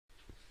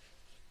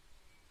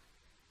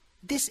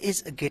This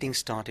is a getting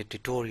started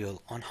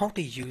tutorial on how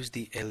to use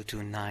the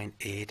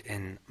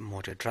L298N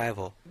motor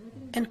driver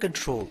and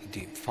control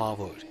the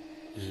forward,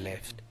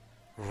 left,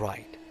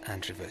 right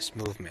and reverse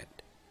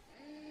movement.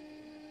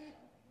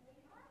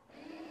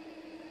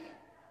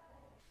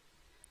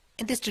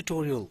 In this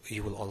tutorial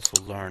you will also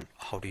learn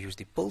how to use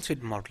the pulse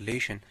width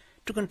modulation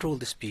to control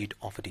the speed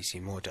of a DC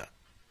motor.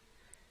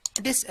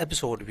 In this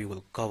episode we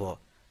will cover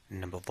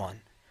number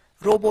 1,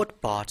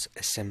 robot parts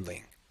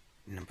assembling,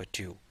 number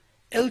 2,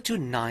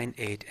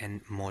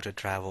 L298N motor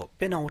driver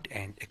pinout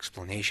and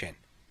explanation,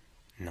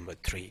 number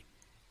 3,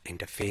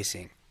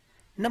 interfacing,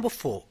 number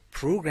 4,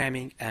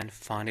 programming, and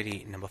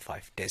finally number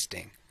 5,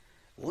 testing.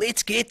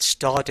 Let's get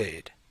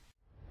started.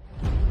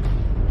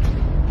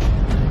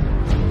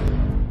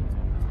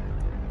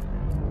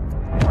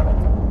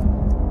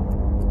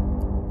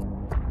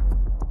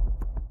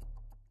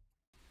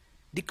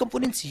 The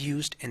components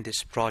used in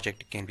this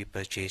project can be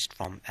purchased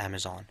from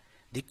Amazon.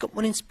 The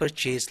components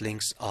purchase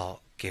links are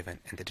given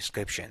in the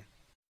description.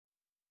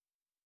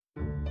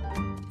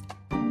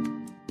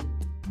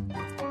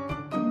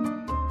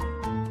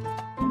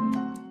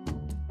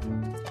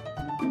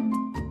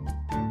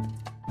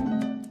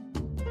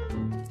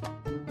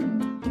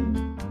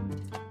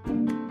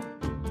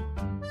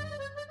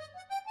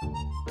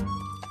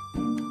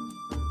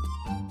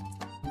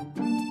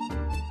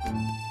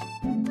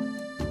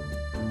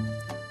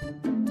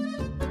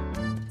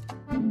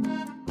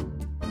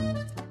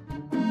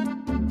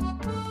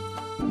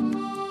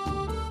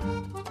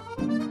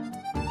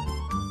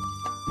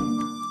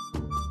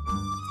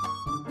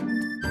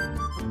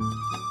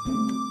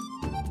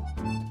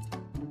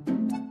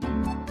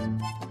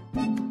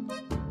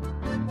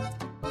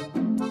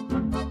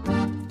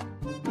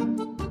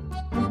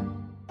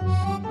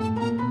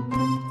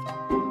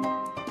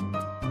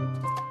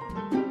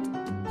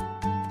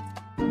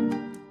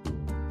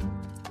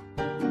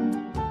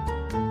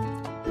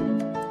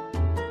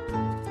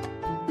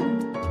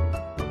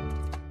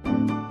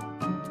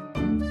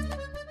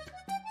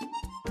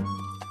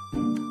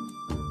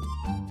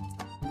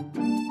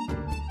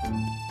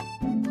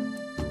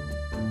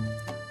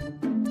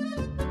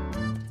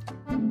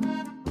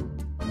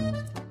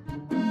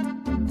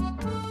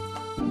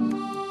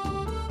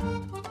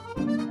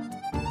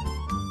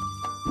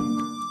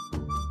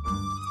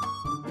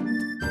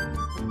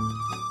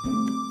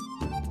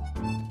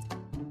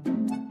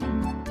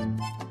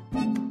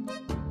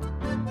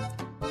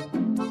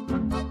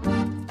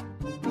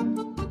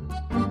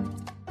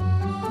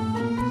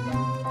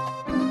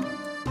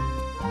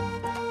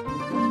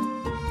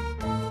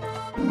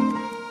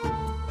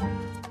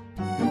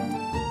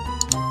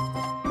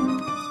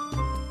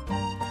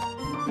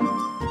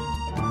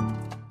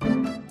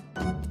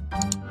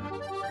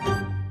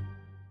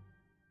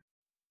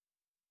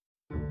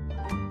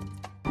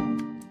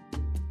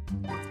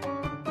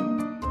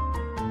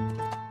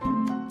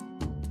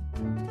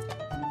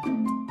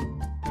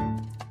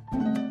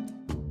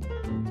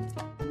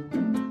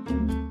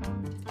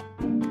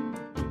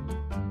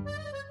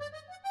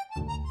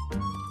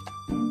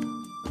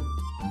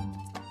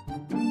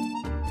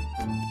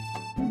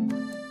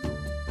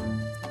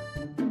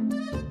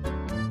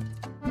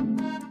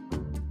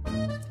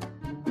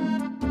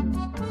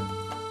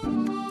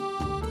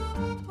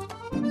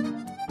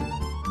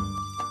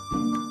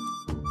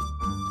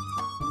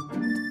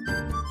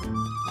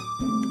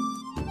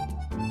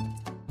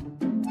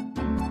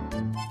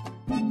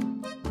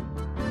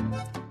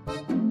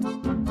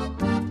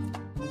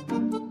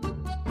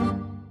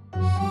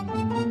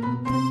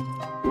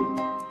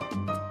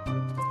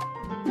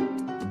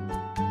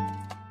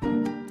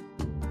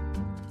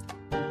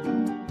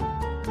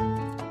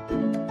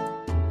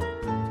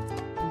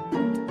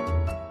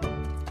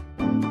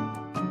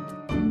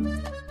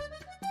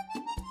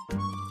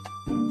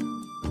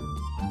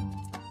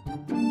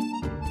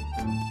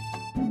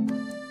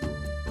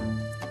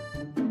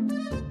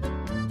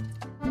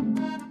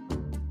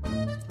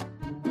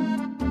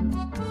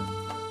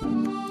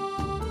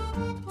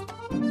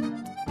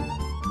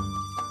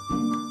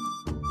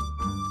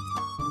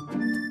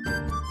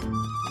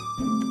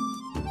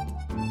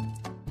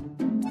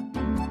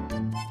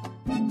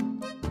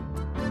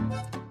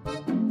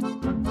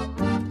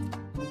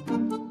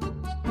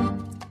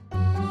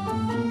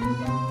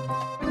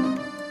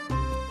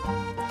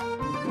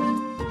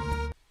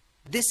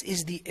 This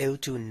is the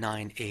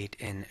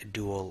L298N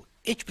dual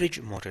H-bridge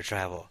motor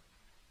driver.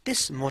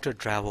 This motor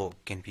driver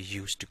can be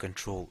used to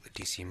control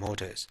DC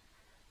motors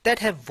that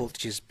have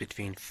voltages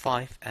between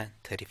 5 and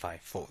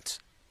 35 volts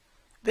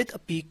with a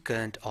peak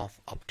current of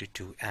up to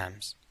 2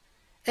 amps.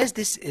 As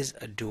this is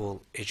a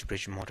dual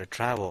H-bridge motor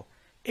driver,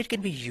 it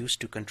can be used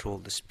to control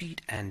the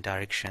speed and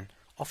direction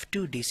of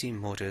 2 DC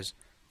motors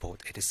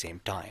both at the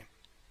same time.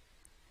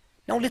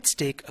 Now let's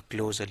take a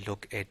closer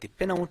look at the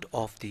pinout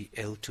of the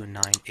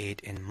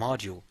L298N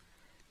module.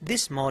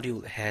 This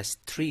module has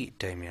 3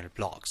 terminal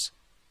blocks.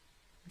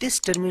 This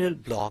terminal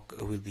block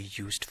will be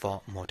used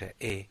for motor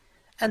A,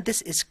 and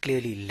this is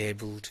clearly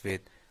labeled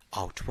with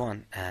out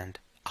 1 and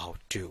out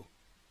 2.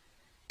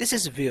 This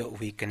is where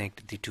we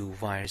connect the 2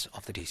 wires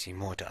of the DC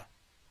motor.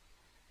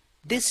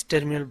 This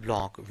terminal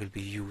block will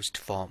be used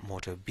for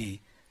motor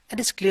B and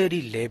is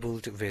clearly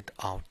labeled with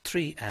out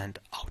 3 and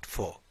out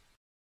 4.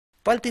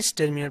 While this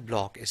terminal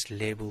block is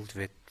labeled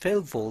with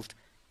 12 volt,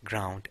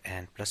 ground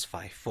and plus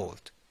 5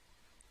 volt.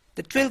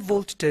 The 12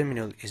 volt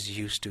terminal is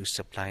used to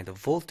supply the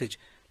voltage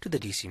to the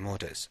DC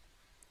motors.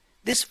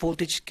 This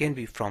voltage can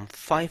be from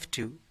 5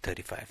 to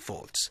 35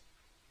 volts.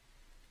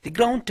 The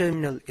ground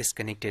terminal is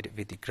connected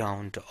with the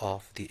ground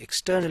of the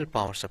external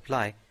power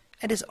supply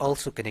and is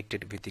also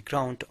connected with the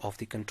ground of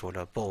the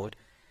controller board,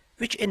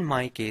 which in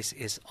my case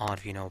is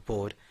Arduino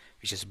board,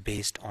 which is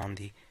based on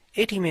the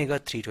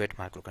ATmega 328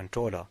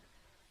 microcontroller,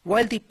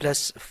 while the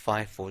plus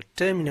 5 volt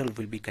terminal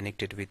will be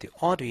connected with the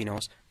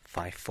Arduino's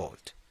 5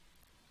 volt.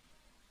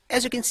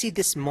 As you can see,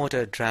 this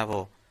motor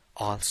driver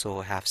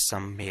also have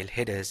some male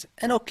headers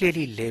and are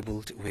clearly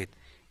labeled with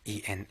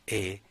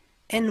ENA,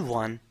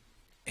 N1,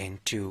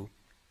 N2,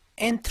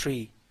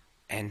 N3,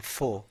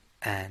 N4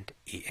 and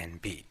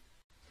ENB.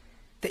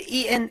 The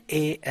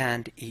ENA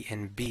and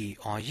ENB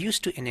are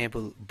used to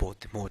enable both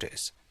the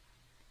motors.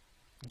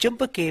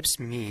 Jumper capes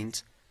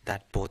means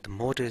that both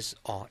motors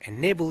are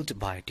enabled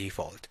by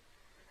default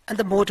and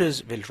the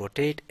motors will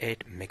rotate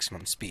at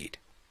maximum speed.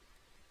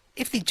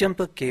 If the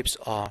jumper capes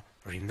are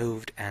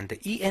removed and the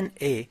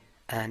ENA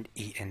and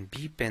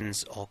ENB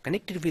pins are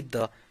connected with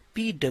the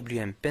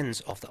PWM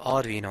pins of the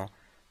Arduino,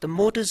 the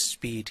motor's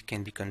speed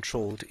can be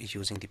controlled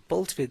using the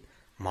pulse width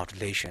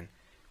modulation,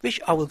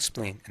 which I will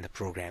explain in the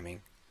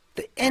programming.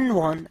 The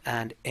N1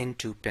 and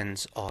N2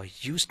 pins are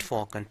used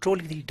for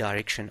controlling the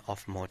direction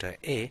of motor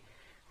A,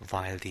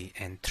 while the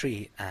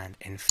N3 and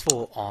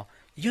N4 are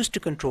used to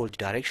control the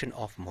direction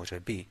of motor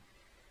B.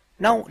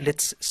 Now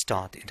let's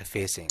start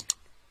interfacing.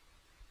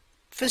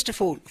 First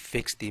of all,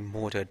 fix the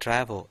motor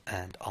driver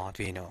and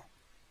Arduino.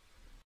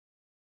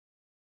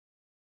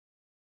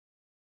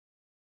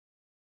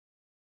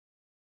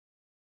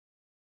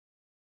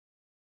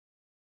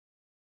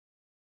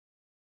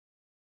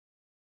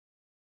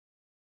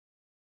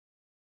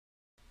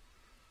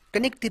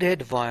 Connect the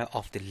red wire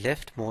of the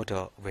left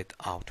motor with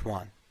out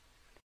 1.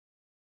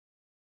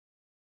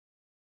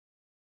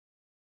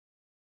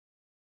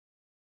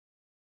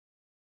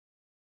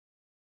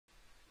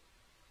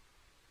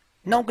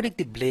 Now connect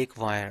the black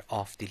wire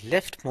of the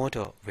left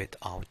motor with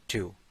out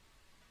 2.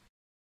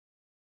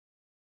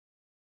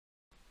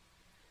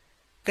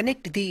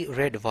 Connect the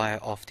red wire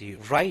of the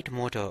right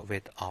motor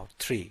with out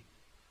 3.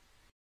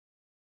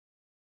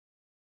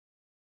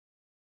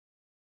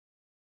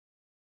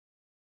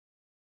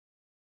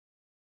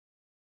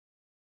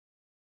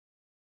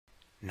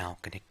 Now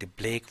connect the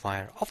black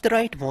wire of the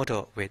right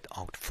motor with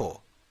out 4.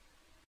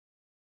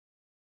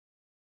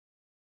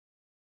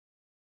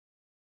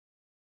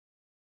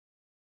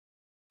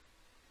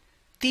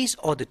 These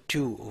are the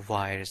two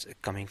wires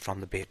coming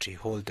from the battery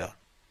holder.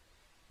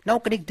 Now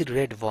connect the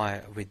red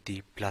wire with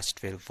the plus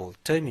 12 volt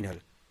terminal.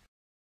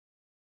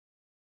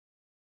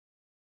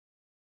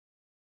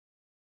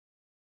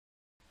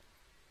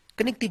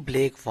 Connect the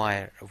black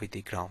wire with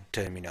the ground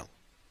terminal.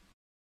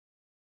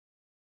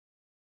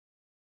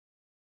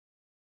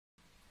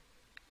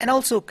 And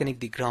also connect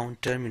the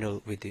ground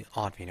terminal with the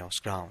Arduino's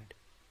ground.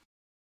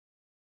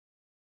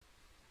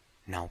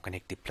 Now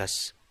connect the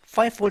plus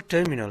 5 volt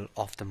terminal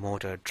of the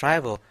motor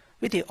driver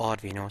with the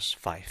Arduino's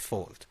 5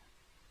 volt.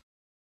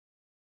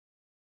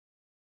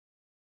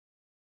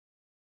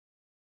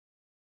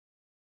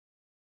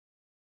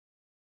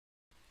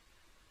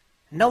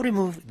 Now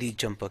remove the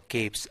jumper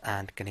capes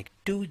and connect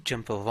two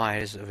jumper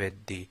wires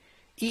with the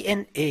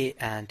ENA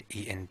and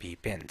ENB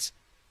pins.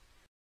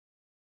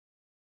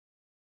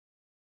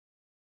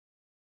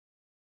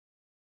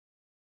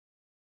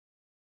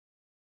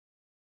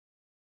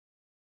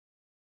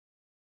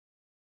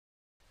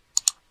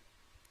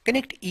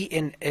 Connect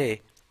ENA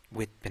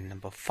with pin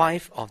number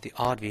 5 of the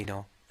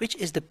Arduino, which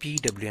is the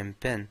PWM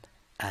pin,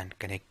 and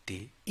connect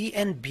the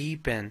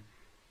ENB pin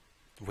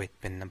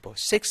with pin number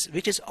 6,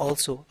 which is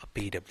also a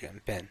PWM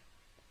pin.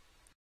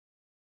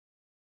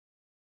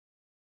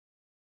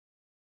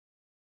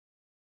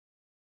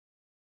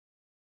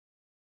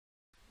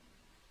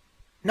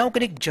 Now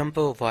connect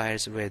jumper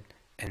wires with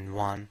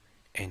N1,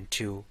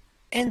 N2,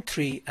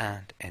 N3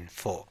 and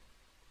N4.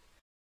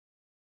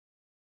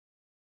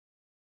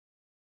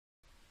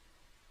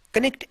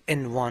 Connect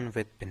N1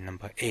 with pin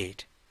number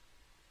 8.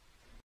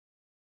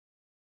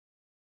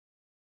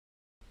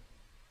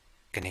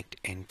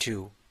 Connect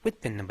N2 with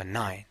pin number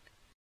 9.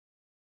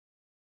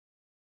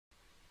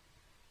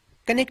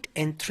 Connect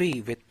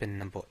N3 with pin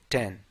number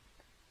 10.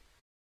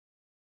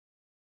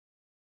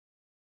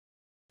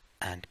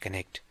 And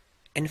connect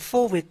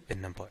N4 with pin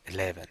number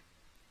 11.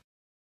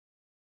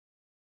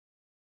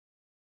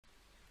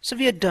 So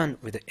we are done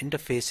with the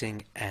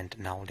interfacing, and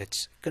now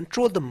let's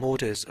control the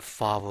motors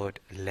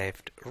forward,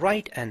 left,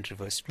 right and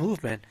reverse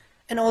movement,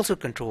 and also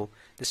control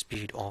the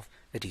speed of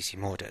the DC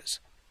motors.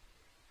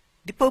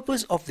 The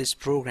purpose of this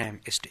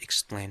program is to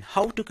explain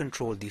how to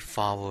control the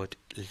forward,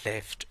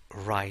 left,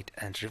 right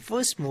and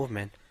reverse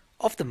movement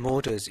of the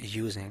motors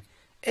using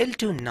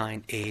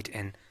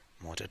L298N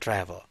motor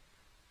driver.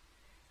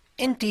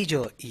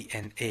 integer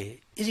ENA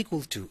is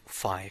equal to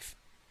 5.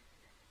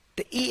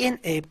 The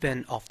ENA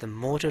pin of the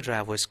motor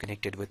driver is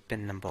connected with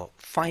pin number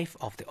 5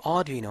 of the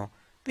Arduino,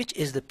 which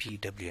is the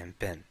PWM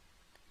pin.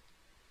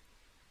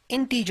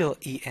 Integer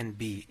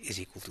ENB is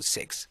equal to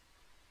 6.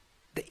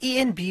 The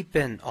ENB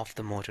pin of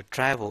the motor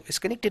driver is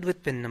connected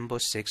with pin number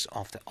 6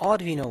 of the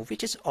Arduino,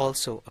 which is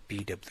also a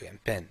PWM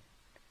pin.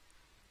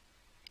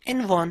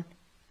 N1,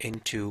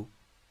 N2,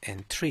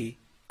 N3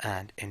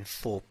 and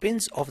N4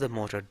 pins of the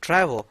motor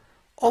driver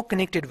are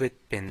connected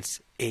with pins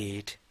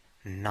 8,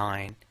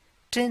 9,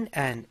 10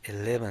 and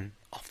 11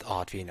 of the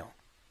Arduino.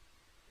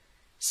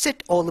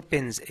 Set all the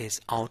pins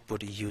as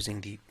output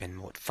using the pin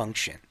mode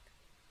function.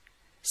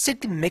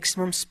 Set the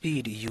maximum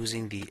speed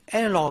using the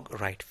analog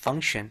write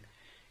function.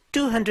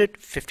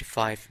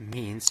 255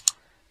 means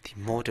the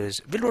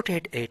motors will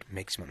rotate at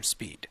maximum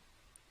speed.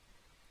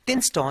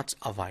 Then starts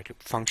a while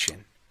loop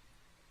function.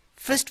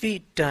 First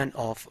we turn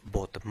off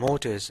both the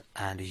motors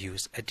and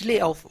use a delay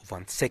of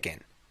 1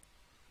 second.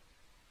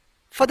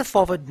 For the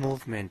forward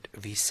movement,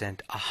 we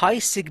send a high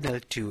signal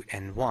to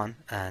N1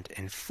 and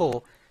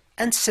N4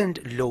 and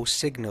send low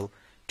signal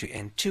to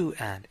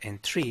N2 and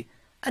N3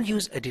 and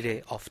use a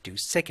delay of 2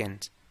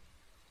 seconds,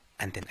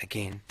 and then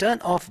again turn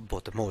off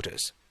both the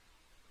motors.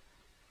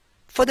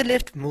 For the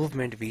left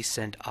movement, we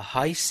send a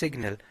high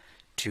signal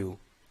to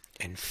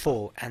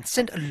N4 and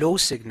send a low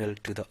signal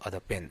to the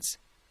other pins,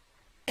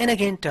 and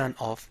again turn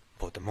off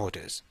both the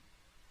motors.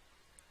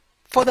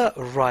 For the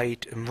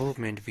right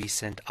movement, we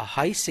send a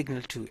high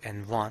signal to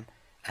N1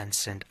 and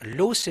send a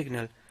low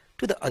signal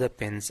to the other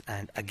pins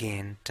and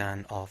again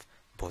turn off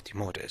both the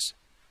motors.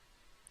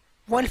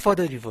 While for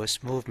the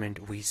reverse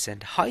movement, we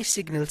send high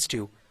signals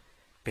to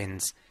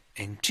pins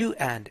N2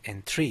 and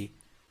N3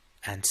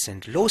 and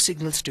send low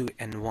signals to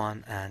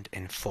N1 and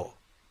N4.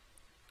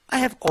 I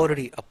have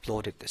already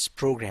uploaded this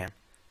program.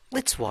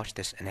 Let's watch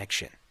this in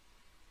action.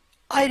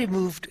 I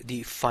removed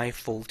the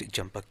 5V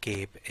jumper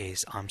cape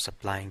as I'm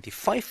supplying the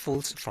 5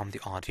 volts from the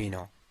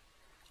Arduino.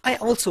 I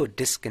also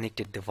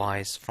disconnected the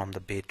wires from the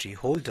battery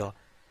holder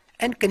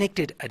and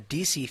connected a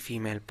DC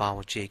female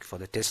power jack for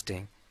the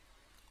testing.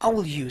 I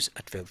will use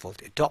a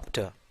 12V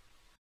adapter.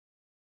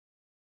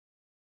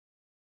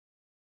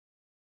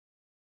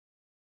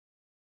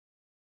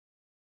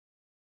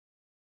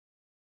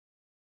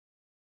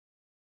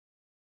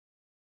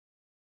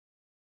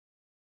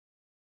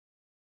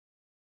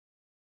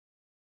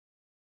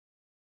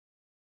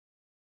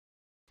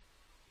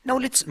 Now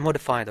let's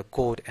modify the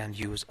code and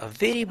use a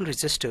variable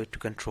resistor to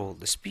control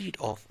the speed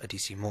of a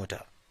DC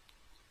motor.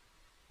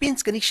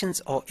 Pins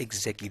connections are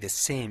exactly the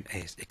same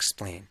as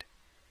explained.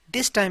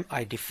 This time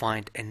I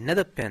defined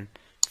another pin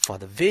for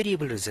the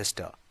variable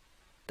resistor.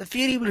 The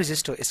variable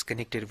resistor is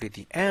connected with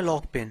the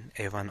analog pin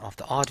A1 of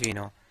the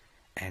Arduino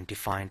and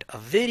defined a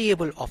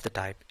variable of the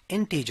type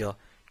integer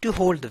to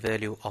hold the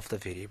value of the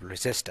variable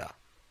resistor.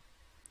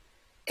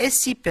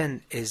 SC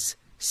pin is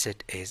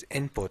set as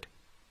input.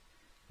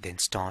 Then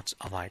starts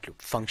a while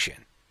loop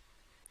function.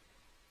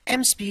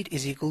 mSpeed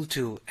is equal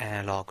to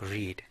analog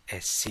read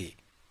SC.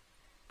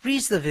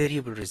 Reads the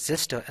variable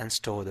resistor and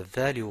store the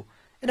value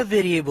in a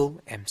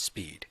variable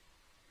mSpeed.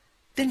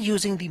 Then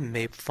using the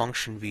map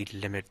function we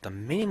limit the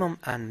minimum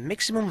and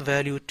maximum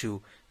value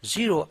to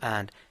 0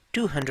 and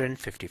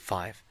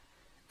 255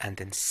 and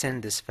then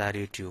send this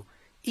value to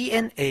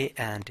ENA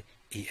and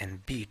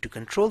ENB to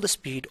control the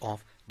speed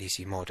of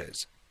DC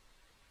motors.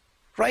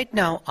 Right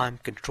now I'm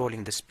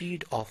controlling the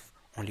speed of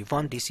only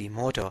one DC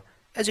motor.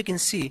 As you can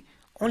see,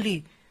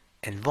 only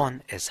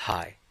N1 is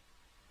high.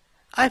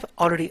 I've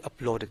already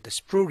uploaded this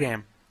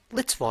program.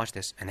 Let's watch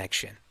this in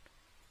action.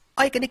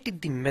 I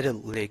connected the middle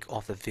leg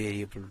of the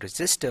variable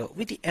resistor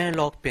with the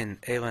analog pin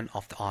A1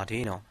 of the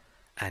Arduino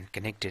and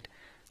connected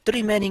the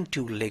remaining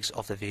 2 legs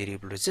of the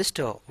variable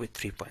resistor with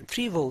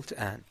 3.3V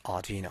and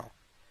Arduino,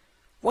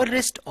 while the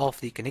rest of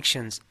the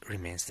connections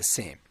remains the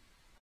same.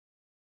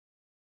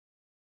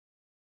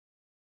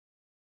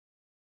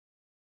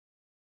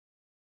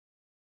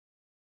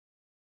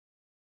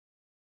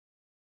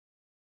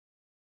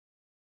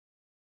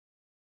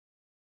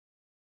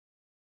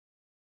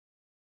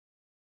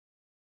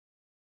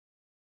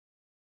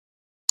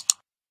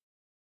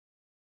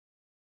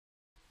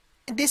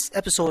 In this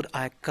episode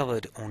I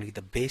covered only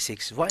the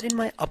basics, while in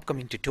my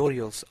upcoming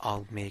tutorials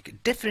I'll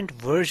make different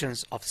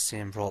versions of the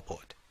same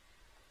robot.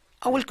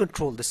 I will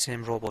control the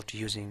same robot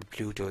using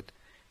Bluetooth,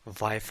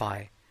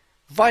 Wi-Fi,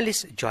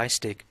 wireless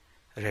joystick,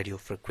 radio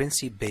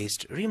frequency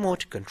based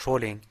remote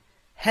controlling,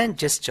 hand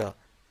gesture,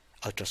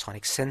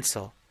 ultrasonic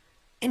sensor,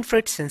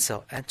 infrared sensor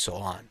and so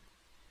on.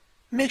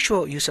 Make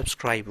sure you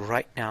subscribe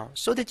right now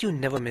so that you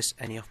never miss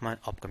any of my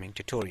upcoming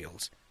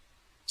tutorials.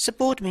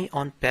 Support me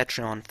on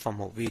Patreon for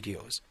more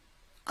videos.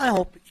 I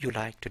hope you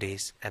liked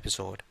today's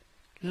episode.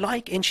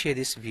 Like and share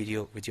this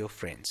video with your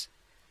friends.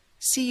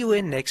 See you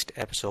in next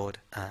episode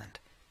and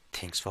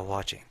thanks for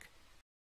watching.